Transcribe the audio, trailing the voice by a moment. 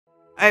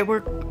I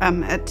work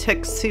at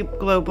TechSoup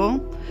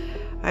Global.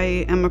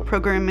 I am a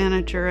program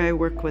manager. I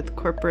work with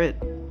corporate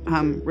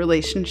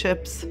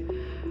relationships,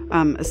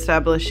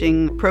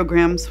 establishing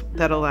programs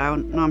that allow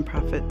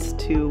nonprofits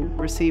to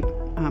receive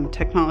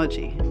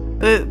technology.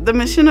 The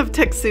mission of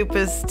TechSoup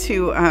is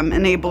to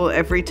enable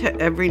every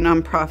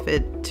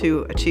nonprofit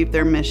to achieve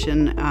their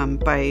mission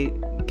by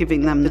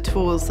giving them the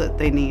tools that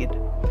they need.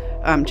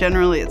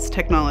 Generally, it's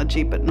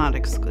technology, but not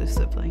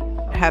exclusively.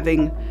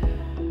 Having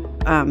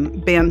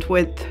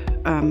bandwidth,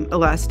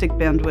 elastic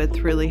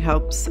bandwidth really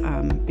helps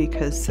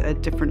because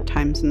at different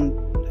times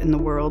in the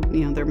world,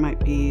 there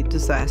might be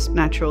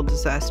natural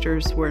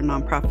disasters where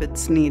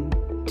nonprofits need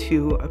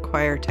to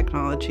acquire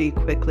technology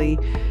quickly,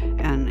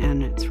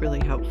 and it's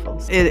really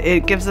helpful.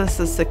 It gives us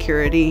the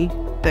security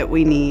that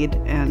we need,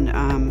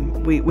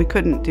 and we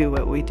couldn't do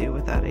what we do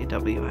without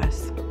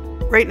AWS.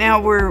 Right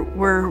now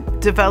we're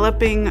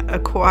developing a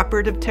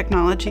cooperative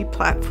technology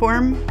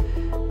platform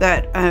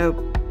that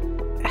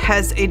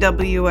has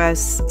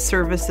AWS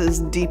services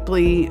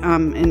deeply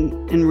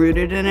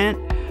enrooted in it.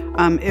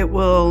 It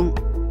will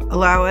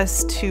allow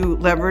us to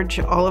leverage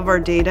all of our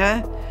data,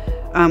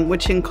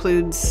 which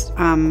includes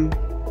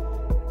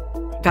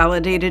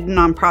validated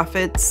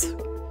nonprofits,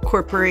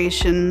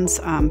 corporations,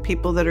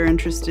 people that are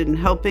interested in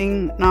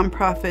helping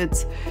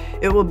nonprofits.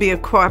 It will be a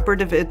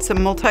cooperative, it's a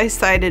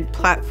multi-sided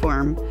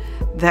platform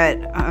that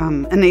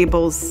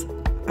enables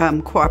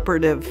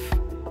cooperative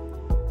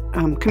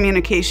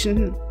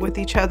communication with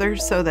each other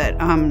so that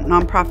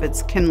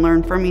nonprofits can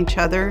learn from each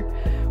other,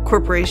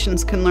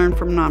 corporations can learn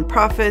from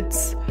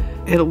nonprofits.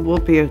 It will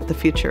be the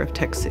future of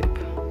TechSoup.